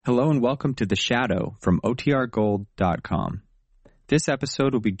Hello and welcome to The Shadow from OTRGold.com. This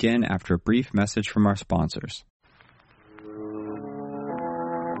episode will begin after a brief message from our sponsors.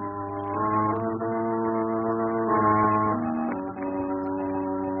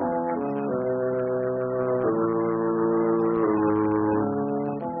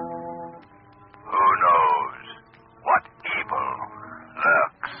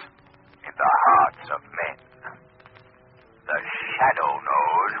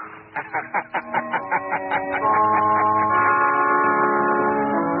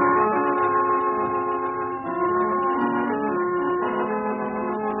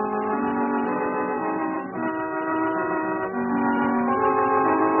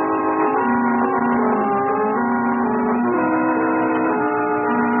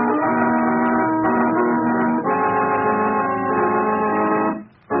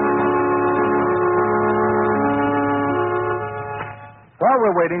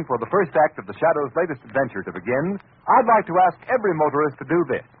 Waiting for the first act of the Shadow's latest adventure to begin, I'd like to ask every motorist to do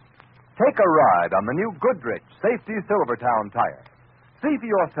this. Take a ride on the new Goodrich Safety Silvertown tire. See for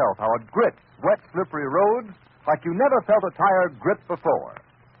yourself how it grips wet, slippery roads like you never felt a tire grip before.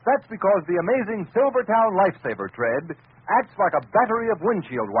 That's because the amazing Silvertown Lifesaver tread acts like a battery of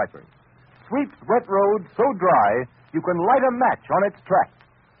windshield wipers. Sweeps wet roads so dry you can light a match on its track.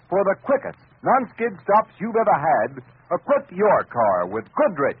 For the quickest non-skid stops you've ever had, equip your car with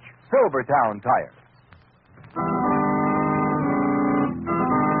Goodrich Silvertown tires.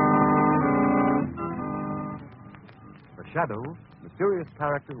 The Shadow, mysterious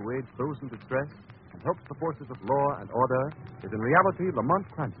character who aids those in distress and helps the forces of law and order, is in reality Lamont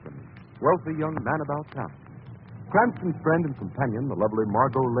Cranston, wealthy young man about town. Cranston's friend and companion, the lovely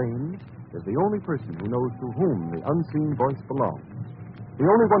Margot Lane, is the only person who knows to whom the unseen voice belongs. The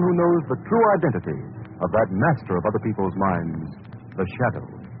only one who knows the true identity of that master of other people's minds, the Shadow.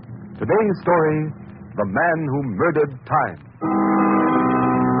 Today's story, The Man Who Murdered Time.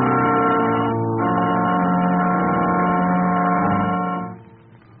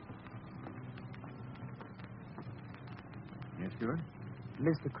 Yes, Stuart?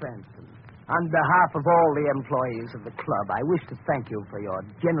 Mr. Cranston, on behalf of all the employees of the club, I wish to thank you for your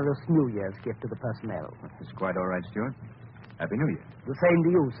generous New Year's gift to the personnel. It's quite all right, Stuart. Happy New Year. The same to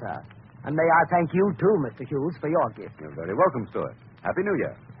you, sir. And may I thank you, too, Mr. Hughes, for your gift. You're very welcome, Stuart. Happy New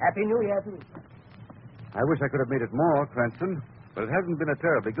Year. Happy New Year, too, sir. I wish I could have made it more, Cranston, but it hasn't been a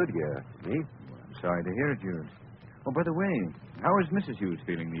terribly good year. Me? Well, I'm sorry to hear it, Hughes. Oh, by the way, how is Mrs. Hughes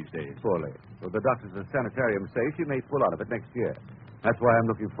feeling these days? Poorly. Well, the doctors at the sanitarium say she may pull out of it next year. That's why I'm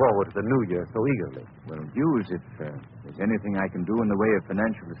looking forward to the new year so eagerly. Well, Hughes, if there's anything I can do in the way of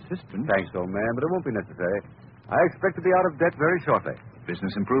financial assistance... Thanks, old man, but it won't be necessary. I expect to be out of debt very shortly.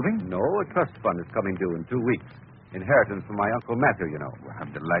 Business improving? No, a trust fund is coming due in 2 weeks. Inheritance from my Uncle Matthew, you know. Well,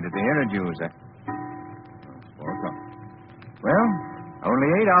 I'm delighted to hear it, Hughes. It's 4 o'clock. Well, only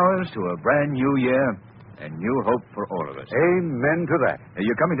 8 hours to a brand new year and new hope for all of us. Amen to that.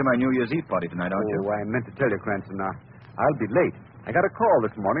 You're coming to my New Year's Eve party tonight, aren't you? Oh, I meant to tell you, Cranston. I'll be late. I got a call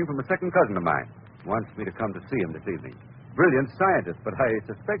this morning from a second cousin of mine. Wants me to come to see him this evening. Brilliant scientist, but I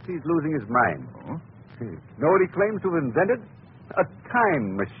suspect he's losing his mind. Oh? Know what he claims to have invented? A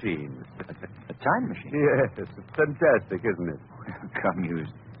time machine. A time machine? Yes, it's fantastic, isn't it? Come, Hughes.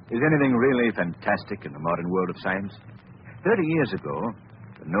 Is anything really fantastic in the modern world of science? 30 years ago,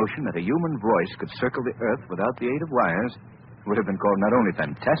 the notion that a human voice could circle the Earth without the aid of wires would have been called not only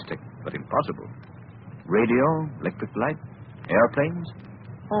fantastic, but impossible. Radio, electric light, airplanes,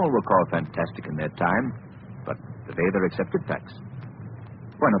 all were called fantastic in their time, but today they're accepted facts.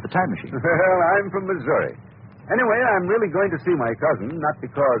 Why not the time machine? Well, I'm from Missouri. Anyway, I'm really going to see my cousin, not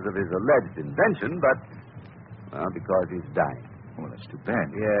because of his alleged invention, but, because he's dying. Oh, that's too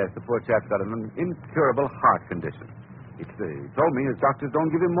bad. Yes, the poor chap's got an incurable heart condition. He told me his doctors don't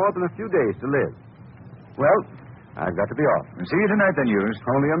give him more than a few days to live. Well, I've got to be off. See you tonight, then, Hughes.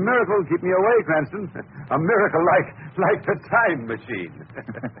 Only a miracle will keep me away, Cranston. A miracle like the time machine.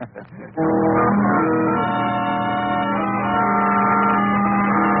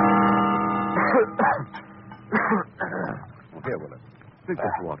 Here, Willard. Drink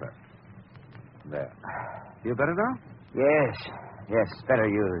this water. There. Feel better now? Yes, better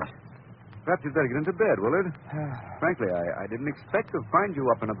Hughes. Perhaps you'd better get into bed, Willard. Frankly, I didn't expect to find you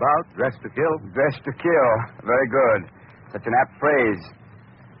up and about, dressed to kill. Dressed to kill. Very good. Such an apt phrase.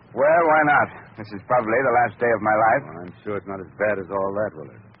 Well, why not? This is probably the last day of my life. Well, I'm sure it's not as bad as all that,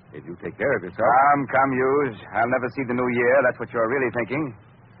 Willard. If you take care of yourself. Come, Hughes. I'll never see the new year. That's what you're really thinking.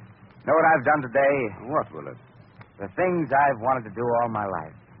 Know what I've done today? What, Willard? The things I've wanted to do all my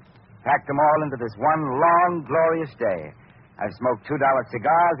life. Packed them all into this one long, glorious day. I've smoked $2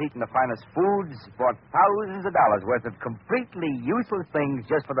 cigars, eaten the finest foods, bought thousands of dollars worth of completely useless things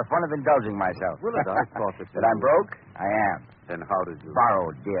just for the fun of indulging myself. Willard, I thought that That I'm broke? I am. Then how did you...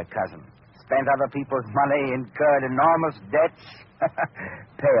 Borrowed, dear cousin. Spent other people's money, incurred enormous debts.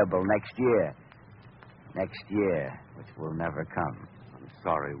 Payable next year. Next year, which will never come. I'm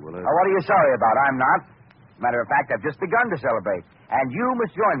sorry, Willard. Now, what are you sorry about? I'm not. Matter of fact, I've just begun to celebrate. And you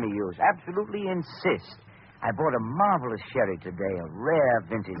must join me, Hughes. Absolutely insist. I bought a marvelous sherry today, a rare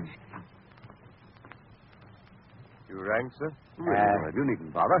vintage. You rang, sir? Really, Willard, you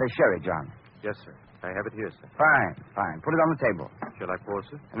needn't bother. The sherry, John. Yes, sir. I have it here, sir. Fine. Put it on the table. Shall I pour,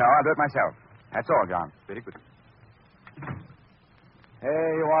 sir? No, I'll do it myself. That's all, John. Very good.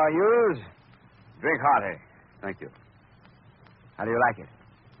 Here you are, Hughes. Drink hearty. Thank you. How do you like it?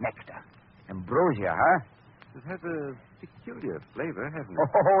 Nectar. Ambrosia, huh? It has a peculiar flavor, hasn't it?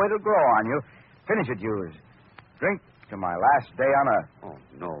 Oh, it'll grow on you. Finish it, Hughes. Drink to my last day on Earth. Oh,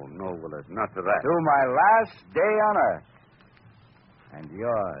 no, Willard, not to that. To my last day on Earth. And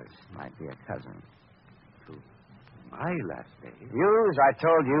yours, my dear cousin. To my last day? Hughes, I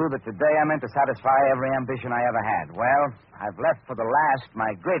told you that today I meant to satisfy every ambition I ever had. Well, I've left for the last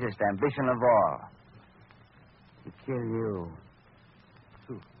my greatest ambition of all. To kill you.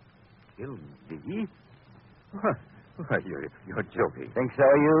 To kill me? Why, you're joking. Think so,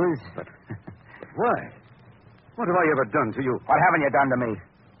 Hughes? But why? What have I ever done to you? What haven't you done to me?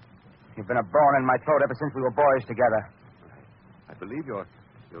 You've been a bone in my throat ever since we were boys together. I believe you're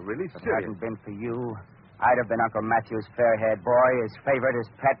really If it serious. hadn't been for you, I'd have been Uncle Matthew's fair-haired boy, his favorite, his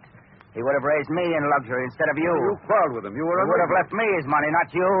pet. He would have raised me in luxury instead of you. You quarreled with him. You were He would have left me his money, not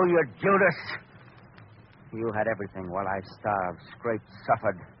you, you Judas. You had everything while I starved, scraped,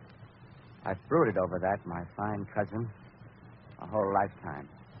 suffered. I've brooded over that, my fine cousin, a whole lifetime.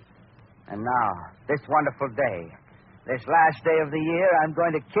 And now, this wonderful day, this last day of the year, I'm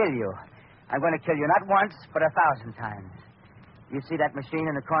going to kill you. I'm going to kill you not once, but 1,000 times. You see that machine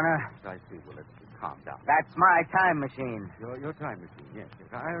in the corner? I see, Willard. Calm down. That's my time machine. Your time machine, yes.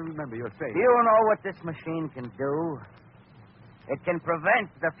 I remember your saying. Do you know what this machine can do? It can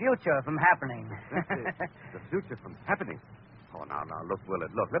prevent the future from happening. The future from happening? Oh, now, look,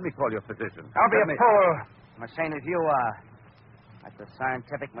 Willard, look. Let me call your physician. Don't be a fool. I'm as sane as you are. That's a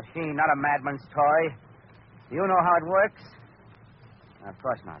scientific machine, not a madman's toy. Do you know how it works? Of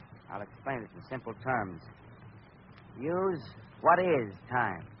course not. I'll explain it in simple terms. Hughes, what is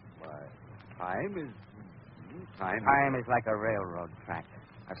time? Why, time is... Time is like a railroad track.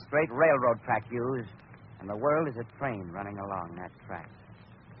 A straight railroad track, Hughes. And the world is a train running along that track.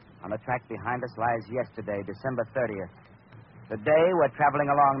 On the track behind us lies yesterday, December 30th. Today, we're traveling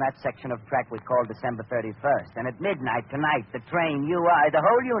along that section of track we call December 31st. And at midnight tonight, the train, you, I, the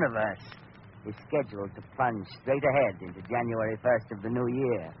whole universe, is scheduled to plunge straight ahead into January 1st of the new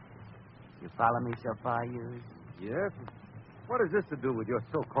year. You follow me so far, Hughes? Yes? What has this to do with your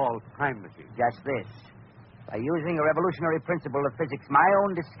so-called time machine? Just this. By using a revolutionary principle of physics, my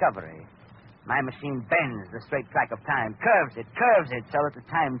own discovery, my machine bends the straight track of time, curves it, so that the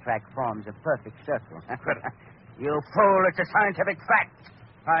time track forms a perfect circle. You fool, it's a scientific fact.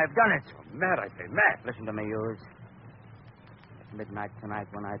 I've done it. Oh, mad, I say, mad. Listen to me, Hughes. At midnight tonight,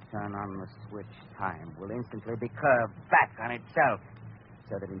 when I turn on the switch, time will instantly be curved back on itself.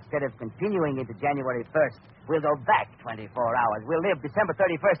 So that instead of continuing into January 1st, we'll go back 24 hours. We'll live December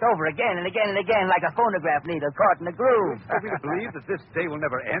 31st over again and again and again like a phonograph needle caught in a groove. Are we to believe that this day will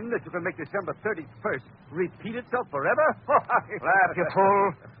never end, that you can make December 31st repeat itself forever? Laugh, you fool.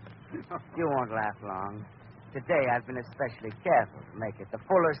 You won't laugh long. Today, I've been especially careful to make it the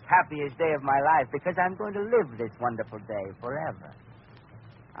fullest, happiest day of my life because I'm going to live this wonderful day forever.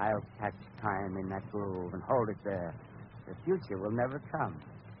 I'll catch time in that groove and hold it there. The future will never come.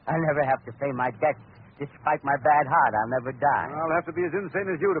 I'll never have to pay my debts. Despite my bad heart, I'll never die. I'll have to be as insane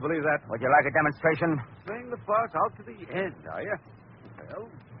as you to believe that. Would you like a demonstration? Playing the farce out to the end, are you?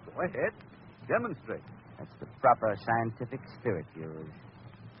 Well, go ahead. Demonstrate. That's the proper scientific spirit, Hughes.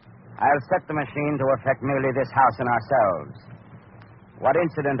 I'll set the machine to affect merely this house and ourselves. What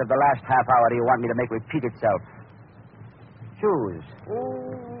incident of the last half hour do you want me to make repeat itself? Choose.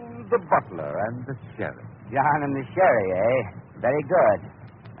 Oh, the butler and the sheriff. John and the sherry, eh? Very good.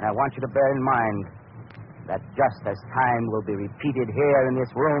 And I want you to bear in mind that just as time will be repeated here in this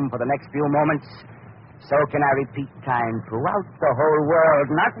room for the next few moments, so can I repeat time throughout the whole world,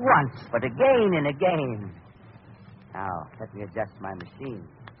 not once, but again and again. Now, let me adjust my machine.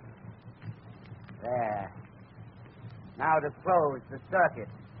 There. Now to close the circuit.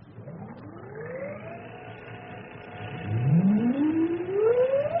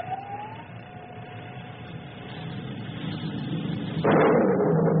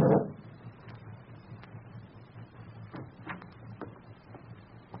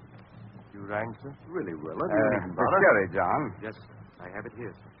 drank, sir? Really well. The sherry, John. Yes, sir. I have it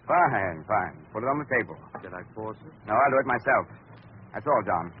here, sir. Fine. Put it on the table. Shall I pour, sir? No, I'll do it myself. That's all,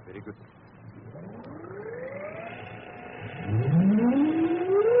 John. Very good.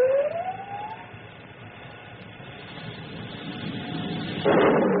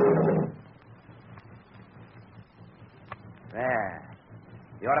 There.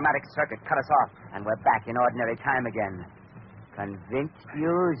 The automatic circuit cut us off, and we're back in ordinary time again. Convinced,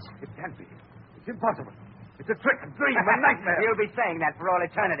 Hughes? It can't be. It's impossible. It's a trick, a dream, a nightmare. You'll be saying that for all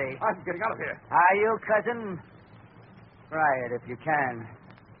eternity. I'm getting out of here. Are you, cousin? Try it if you can.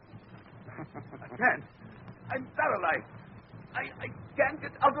 I can't. I'm paralyzed. I can't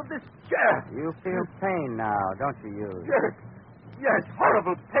get out of this chair. You feel pain now, don't you, Hughes? Yes,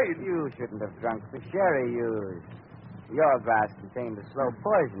 horrible pain. You shouldn't have drunk the sherry, Hughes. Your glass contained a slow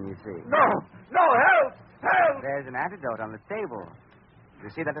poison, you see. No, help! There's an antidote on the table. You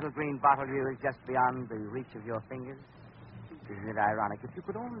see that little green bottle, Hughes, just beyond the reach of your fingers? Isn't it ironic? If you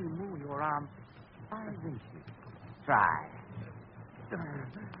could only move your arm 5 inches. Try.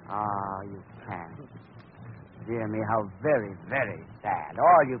 Oh, you can't. Dear me, how very, very sad.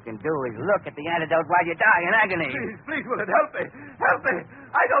 All you can do is look at the antidote while you die in agony. Please, will it help me? Help me!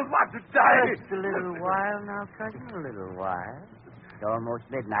 I don't want to die. Just a little while now, cousin, a little while. It's almost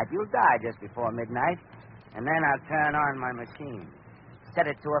midnight. You'll die just before midnight, and then I'll turn on my machine. Set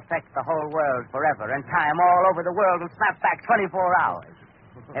it to affect the whole world forever, and time all over the world will snap back 24 hours.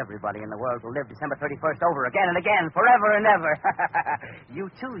 Everybody in the world will live December 31st over again and again, forever and ever. You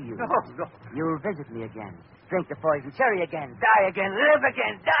too, you. No. You'll visit me again. Drink the poison cherry again. Die again. Live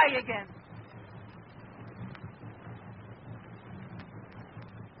again. Die again.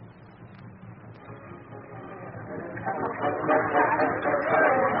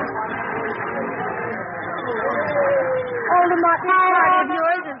 Oh, Lamont, this party of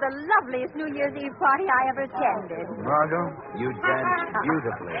yours is the loveliest New Year's Eve party I ever attended. Margot, you danced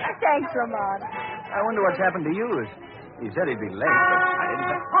beautifully. Thanks, Lamont. I wonder what's happened to Hughes. He said he'd be late, but I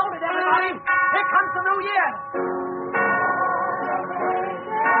didn't... Hold it, everybody! Here comes the New Year!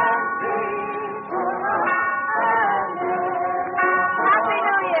 Happy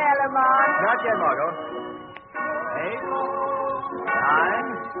New Year, Lamont. Not yet, Margot. 8, 9,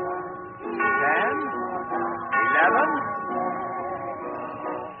 10, 11...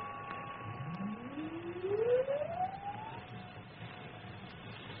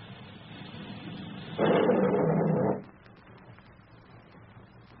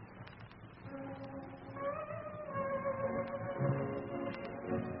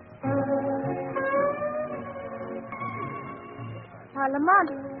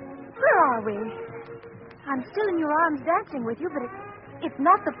 Lamont, where are we? I'm still in your arms dancing with you, but it's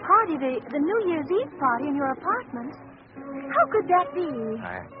not the party, the New Year's Eve party in your apartment. How could that be?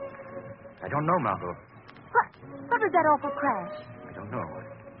 I don't know, Margot. What was that awful crash? I don't know.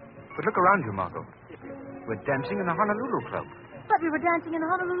 But look around you, Margot. We're dancing in the Honolulu Club. But we were dancing in the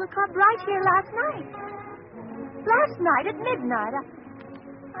Honolulu Club right here last night. Last night at midnight.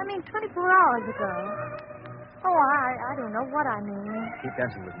 I mean, 24 hours ago. Oh, I don't know what I mean. Keep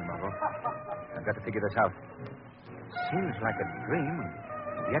dancing with me, Margot. I've got to figure this out. Seems like a dream,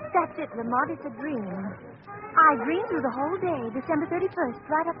 and yet... That's it, Lamont. It's a dream. I dreamed through the whole day, December 31st,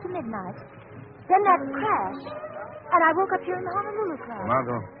 right up to midnight. Then that crash, and I woke up here in the Honolulu Club.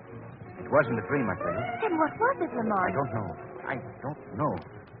 Margot, it wasn't a dream, I tell you. Then what was it, Lamont? I don't know.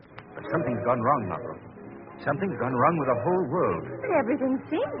 But something's gone wrong, Margot. Something's gone wrong with the whole world. But everything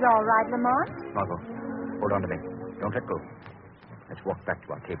seems all right, Lamont. Margot, hold on to me. Don't let go. Let's walk back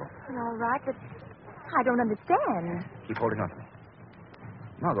to our table. Well, all right, but I don't understand. Keep holding on to me.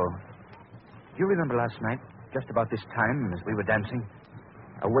 Margot, do you remember last night, just about this time, as we were dancing,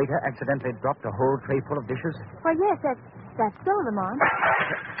 a waiter accidentally dropped a whole tray full of dishes? Well, yes, that's so, Lamont.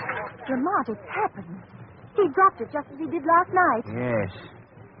 Lamont, it's happened. He dropped it just as he did last night. Yes.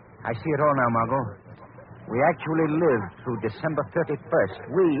 I see it all now, Margot. We actually lived through December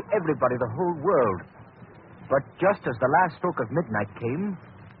 31st. We, everybody, the whole world. But just as the last stroke of midnight came,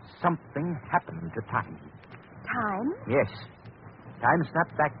 something happened to time. Time? Yes. Time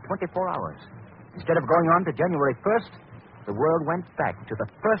snapped back 24 hours. Instead of going on to January 1st, the world went back to the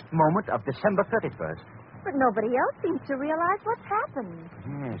first moment of December 31st. But nobody else seems to realize what's happened.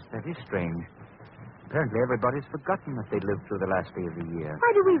 Yes, that is strange. Apparently everybody's forgotten that they lived through the last day of the year.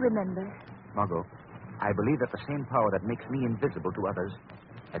 Why do we remember? Margot, I believe that the same power that makes me invisible to others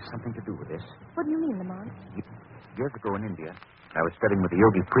has something to do with this. What do you mean, Lamont? Years ago in India, I was studying with the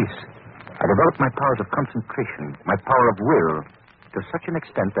yogi priests. I developed my powers of concentration, my power of will, to such an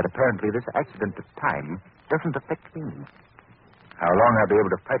extent that apparently this accident of time doesn't affect me. How long I'll be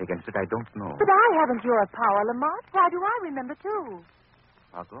able to fight against it, I don't know. But I haven't your power, Lamont. Why do I remember, too?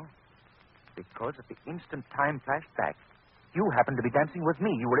 Margot, because at the instant time flashed back, you happened to be dancing with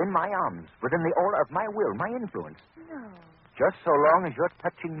me. You were in my arms, within the aura of my will, my influence. No. Just so long as you're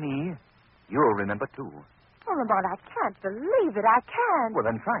touching me, you'll remember, too. Oh, Lamont, I can't believe it. I can't. Well,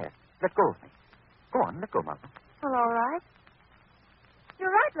 then try it. Let go of me. Go on, let go, Margot. Well, all right. You're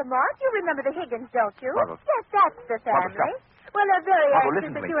right, Lamont. You remember the Higgins, don't you? Margot. Yes, that's the Margot, family. stop. Well, they're very Margot, anxious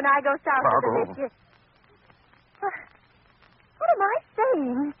listen to that me. you and I go south of the Margot. district. What am I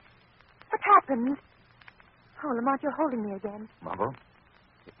saying? What happened? Oh, Lamont, you're holding me again. Margot,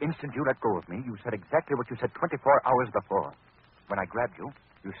 the instant you let go of me, you said exactly what you said 24 hours before. When I grabbed you,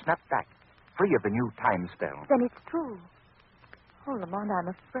 you snapped back, free of the new time spell. Then it's true. Oh, Lamont,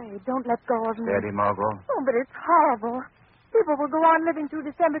 I'm afraid. Don't let go of me. Steady, Margot. Oh, but it's horrible. People will go on living through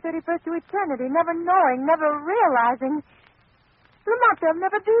December 31st to eternity, never knowing, never realizing. Lamont, there'll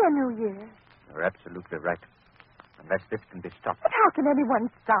never be a New Year. You're absolutely right. Unless this can be stopped. But how can anyone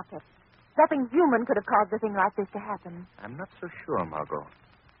stop it? Nothing human could have caused a thing like this to happen. I'm not so sure, Margot.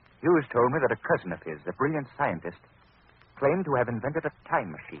 Hughes told me that a cousin of his, a brilliant scientist, claimed to have invented a time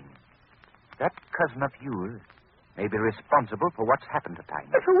machine. That cousin of Hughes may be responsible for what's happened to time.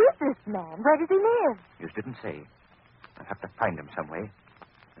 But who is this man? Where does he live? Hughes didn't say. I'll have to find him some way.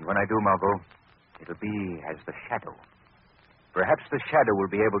 And when I do, Margot, it'll be as the Shadow. Perhaps the Shadow will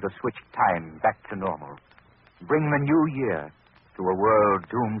be able to switch time back to normal. Bring the new year to a world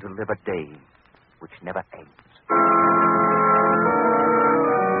doomed to live a day which never ends.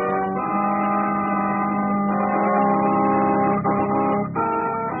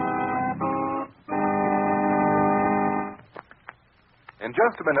 In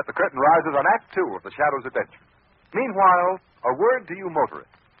just a minute, the curtain rises on Act 2 of The Shadow's Adventure. Meanwhile, a word to you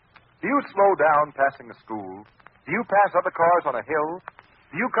motorists. Do you slow down passing a school? Do you pass other cars on a hill?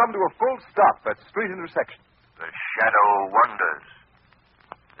 Do you come to a full stop at street intersections? The Shadow wonders.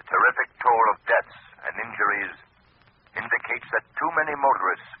 The terrific toll of deaths and injuries indicates that too many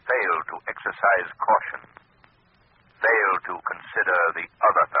motorists fail to exercise caution, fail to consider the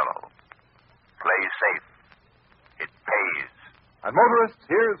other fellow. Play safe. It pays. And motorists,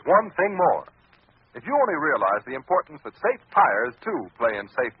 here's one thing more. If you only realize the importance that safe tires, too, play in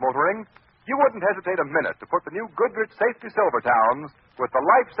safe motoring, you wouldn't hesitate a minute to put the new Goodrich Safety Silvertowns with the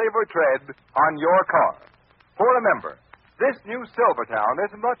Lifesaver tread on your car. For remember, this new Silvertown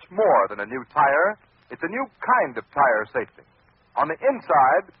is much more than a new tire. It's a new kind of tire safety. On the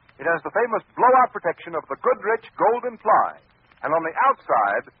inside, it has the famous blowout protection of the Goodrich Golden Ply. And on the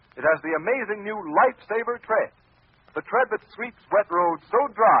outside, it has the amazing new Lifesaver tread. The tread that sweeps wet roads so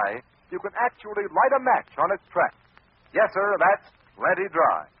dry, you can actually light a match on its track. Yes, sir, that's plenty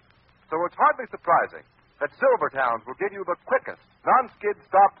dry. So it's hardly surprising that Silvertowns will give you the quickest non-skid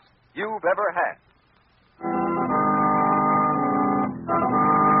stops you've ever had.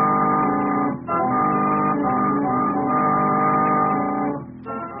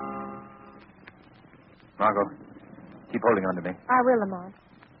 Margot, keep holding on to me. I will, Lamont.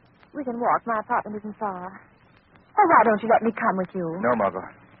 We can walk. My apartment isn't far. Oh, why don't you let me come with you? No, Margot.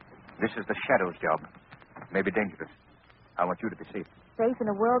 This is the Shadow's job. It may be dangerous. I want you to be safe. Safe in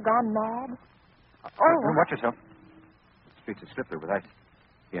a world gone mad? Oh. Watch yourself. The streets are slippery with ice.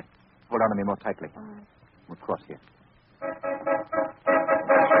 Here, hold on to me more tightly. We'll cross here.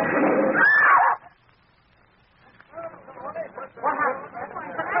 What happened?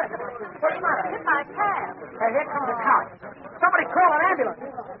 What's the matter? Hit my cab. Hey, here comes a car. Somebody call an ambulance.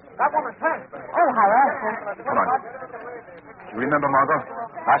 That woman's hurt. Oh, how awful. Come on. You remember, Margot,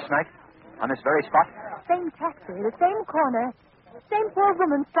 last night, on this very spot? Same taxi, the same corner, same poor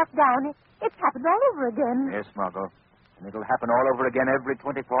woman struck down. It's happened all over again. Yes, Margot. And it'll happen all over again every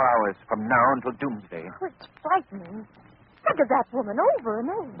 24 hours from now until doomsday. Oh, it's frightening. Think of that woman over and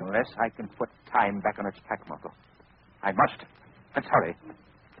over. Unless I can put time back on its track, Margot. I must. Let's hurry.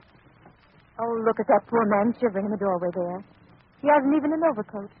 Oh, look at that poor man shivering in the doorway there. He hasn't even an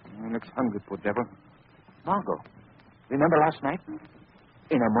overcoat. He looks hungry, poor devil. Margot, remember last night?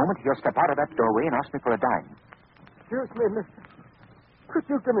 In a moment, he'll step out of that doorway and ask me for a dime. Excuse me, mister. Could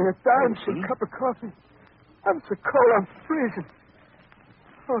you give me a dime for a cup of coffee? I'm so cold, I'm freezing.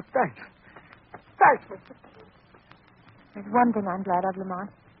 Oh, thanks. Thanks, mister. There's one thing I'm glad of, Lamont.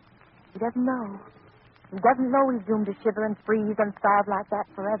 He doesn't know. He doesn't know he's doomed to shiver and freeze and starve like that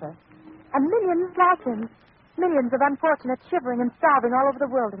forever. And millions like him. Millions of unfortunates shivering and starving all over the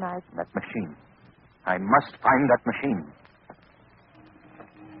world tonight. That machine. I must find that machine.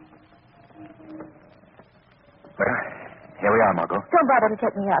 Well, here we are, Margot. Don't bother to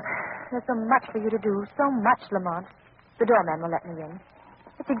take me up. There's so much for you to do. So much, Lamont. The doorman will let me in.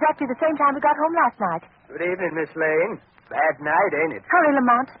 It's exactly the same time we got home last night. Good evening, Miss Lane. Bad night, ain't it? Hurry,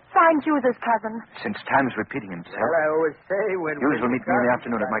 Lamont. Find Hughes' cousin. Since time's repeating himself, Well, I always say when... Hughes will meet me in the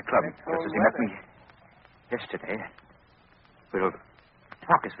afternoon at my club, just as he met me yesterday. We'll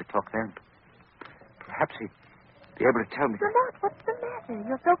talk as we talk then. Perhaps he'd be able to tell me. Lamont, what's the matter?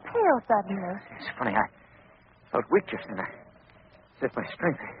 You're so pale suddenly. It's funny, I felt weak just then. As if my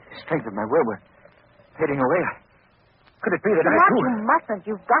strength of my will were fading away. Could it be that Lamont, I, too... you mustn't.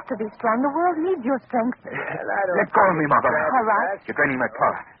 You've got to be strong. The world needs your strength. Let go of me, Margot. All right. You're draining my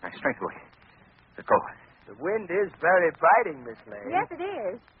power, my strength away. Let go. The wind is very biting, Miss Lane. Yes, it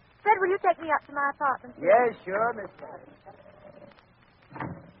is. Fred, will you take me up to my apartment? Yes, sure, Miss Lane.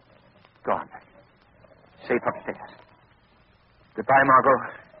 Gone. Safe upstairs. Goodbye, Margot.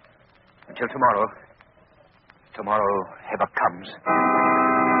 Until tomorrow. Tomorrow ever comes.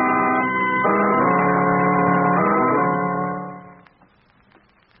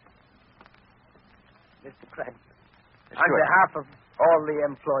 Mr. Cranston, on behalf of all the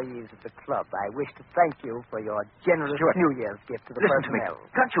employees of the club, I wish to thank you for your generous New Year's gift to the Listen to me. personnel.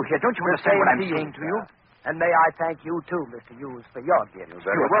 Can't you hear? Don't you The understand what same I'm saying to you? And may I thank you, too, Mr. Hughes, for your gift. You're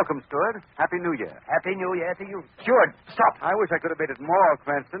very welcome, Stewart. Happy New Year. Happy New Year to you. Stewart, stop. I wish I could have made it more,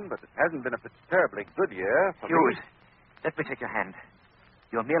 Cranston, but it hasn't been a terribly good year for Hughes, me. let me take your hand.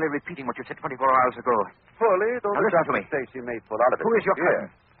 You're merely repeating what you said 24 hours ago. Fully, though Now the listen to me. doctors say she may pull out of it. Who is your this year.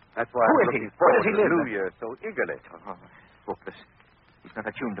 cousin? That's why Who I'm is he? looking Where forward does he to the live? New Year so eagerly. Oh, hopeless. He's not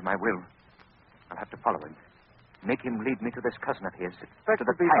attuned to my will. I'll have to follow him. Make him lead me to this cousin of his. Expect to to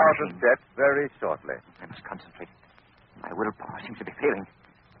the be time out machine. of debt very shortly. I must concentrate. My willpower seems to be failing.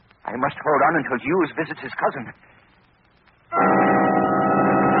 I must hold on until Hughes visits his cousin.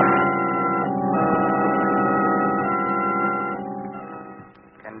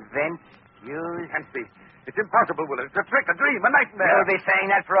 Convinced, Hughes? Can't be. It's impossible, Willard. It's a trick, a dream, a nightmare. You'll be saying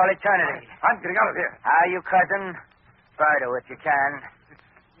that for all eternity. I'm getting out of here. Are you, cousin? Try to if you can.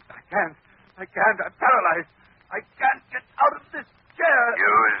 I can't. I'm paralyzed. I can't get out of this chair.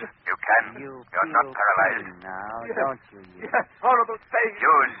 Hughes, you can. You're not feel paralyzed. pain now, Yes. don't you, Hughes? Yes, horrible pain.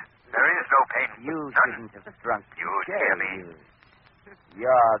 Hughes, there is no pain. You None. shouldn't have drunk the Hughes, chair, hear me. Hughes.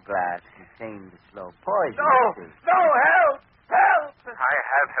 Your glass contained the slow poison. No, you see. no, help! Help! I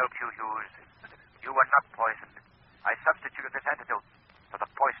have helped you, Hughes. You were not poisoned. I substituted this antidote for the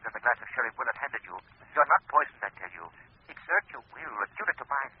poison in the glass of sherry Willard handed you. You're not poisoned, I tell you. Exert your will, attune it to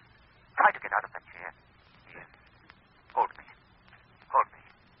mine. Try to get out of that chair. Here. Hold me. Hold me.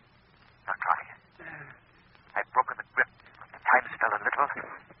 Now try. I've broken the grip. The time fell a little.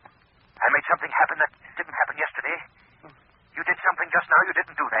 I made something happen that didn't happen yesterday. You did something just now you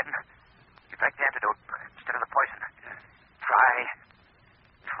didn't do then. You drank the antidote instead of the poison.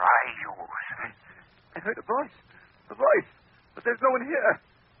 Try, Hughes. I heard a voice. A voice. But there's no one here.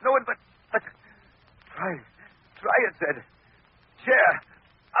 No one but... Try, it said. Chair.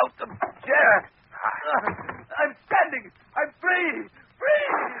 Out of chair. I'm standing. I'm free. Free.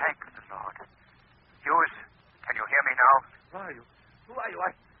 Thank the Lord. Hughes, can you hear me now? Who are you? Who are you?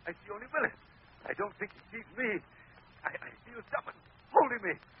 I see only Willard. I don't think he sees me. I feel someone holding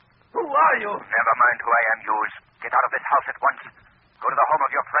me. Who are you? Never mind who I am, Hughes. Get out of this house at once. Go to the home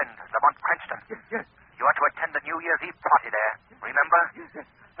of your friend, Lamont Cranston. Yes. You are to attend the New Year's Eve party there. Remember? Yes.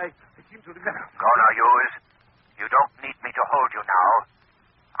 I seem to remember. Go now, Hughes. You don't need me to hold you now.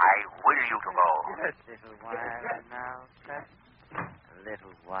 I will you to go. Yes. Little while now, cousin. A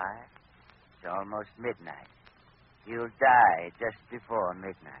little while. It's almost midnight. You'll die just before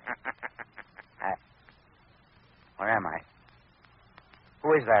midnight. Where am I?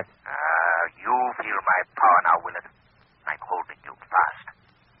 Who is that? You feel my power now, Willard. I'm holding you fast.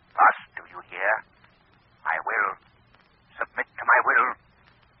 Fast, do you hear? I will. Submit to my will.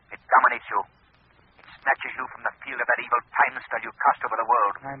 It dominates you. It snatches you from the field of that evil time spell you cast over the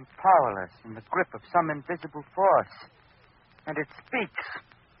world. I'm powerless in the grip of some invisible force. And it speaks.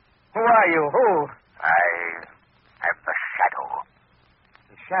 Who are you? Who? I am the Shadow.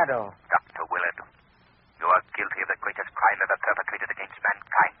 The Shadow. Dr. Willard, you are guilty of the greatest crime ever perpetrated against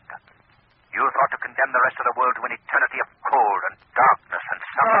mankind. You thought to condemn the rest of the world to an eternity of cold and darkness and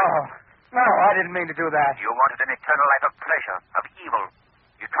suffering. No, I didn't mean to do that. You wanted an eternal life of pleasure, of evil.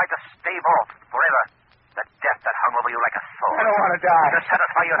 You tried to stave off forever the death that hung over you like a sword. I don't want to die. To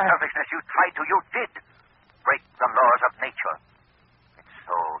satisfy your selfishness, you tried to, you did break the laws of nature. And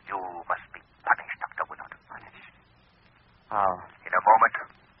so you must be punished, Dr. Willard. Punished? How? In a moment,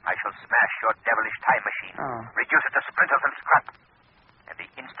 I shall smash your devilish time machine, reduce it to splinters and scrap. And the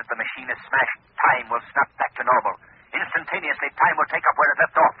instant the machine is smashed, time will snap back to normal. Instantaneously, time will take up where it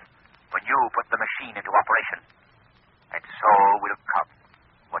left off when you put the machine into operation. And so will come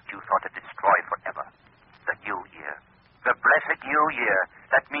what you thought to destroy forever. The new year. The blessed new year.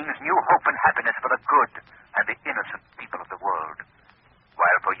 That means new hope and happiness for the good and the innocent people of the world.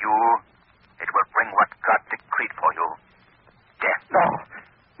 While for you, it will bring what God decreed for you. Death.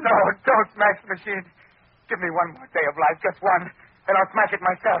 No, don't smash the machine. Give me one more day of life, just one, and I'll smash it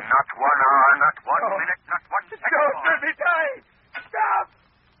myself. Not 1 hour, not 1 minute, not 1 second. Don't let me die. Stop.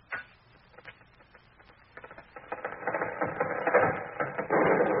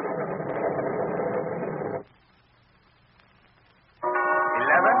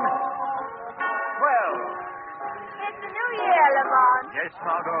 It's the new year, Lamont. Yes,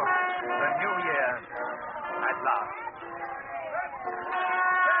 Margot. The new year. At last.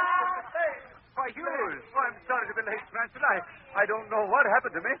 Why, Hughes. Oh, I'm sorry to be late, Francis. I don't know what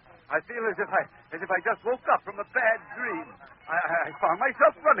happened to me. I feel as if I just woke up from a bad dream. I found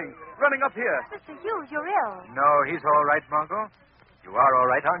myself running up here. Mr. Hughes, you're ill. No, he's all right, Margot. You are all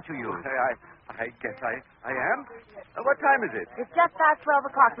right, aren't you, Hughes? I guess I am. What time is it? It's just past 12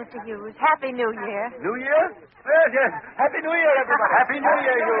 o'clock, Mr. Hughes. Happy New Year. New Year? Yes. Happy New Year, everybody. Happy New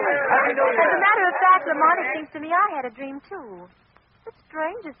Year, Hughes. Happy New Year. As a matter of fact, Lamont, it seems to me I had a dream, too. The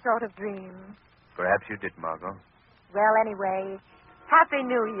strangest sort of dream. Perhaps you did, Margot. Well, anyway, Happy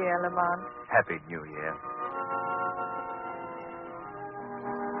New Year, Lamont. Happy New Year.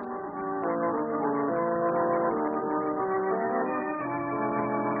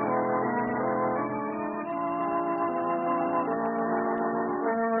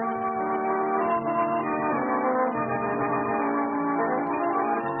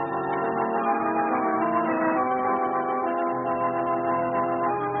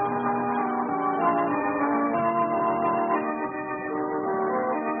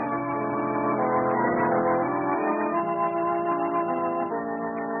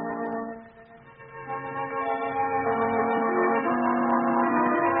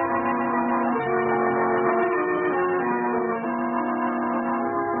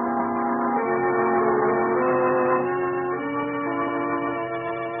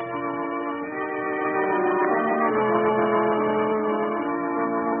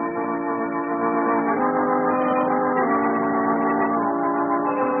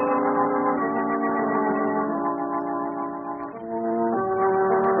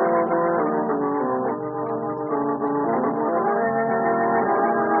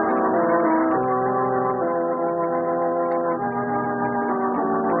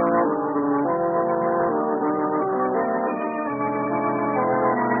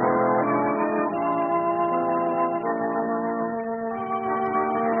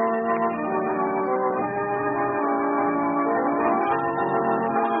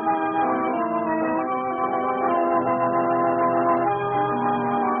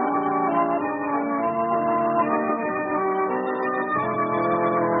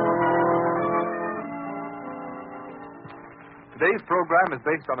 Today's program is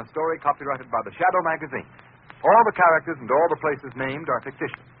based on a story copyrighted by the Shadow magazine. All the characters and all the places named are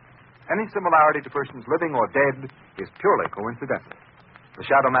fictitious. Any similarity to persons living or dead is purely coincidental. The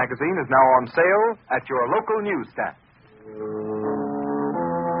Shadow magazine is now on sale at your local newsstand.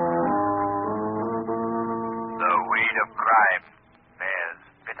 The weed of crime bears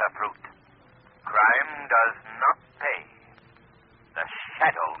bitter fruit. Crime does not pay. The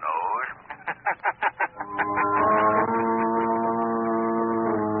shadow knows.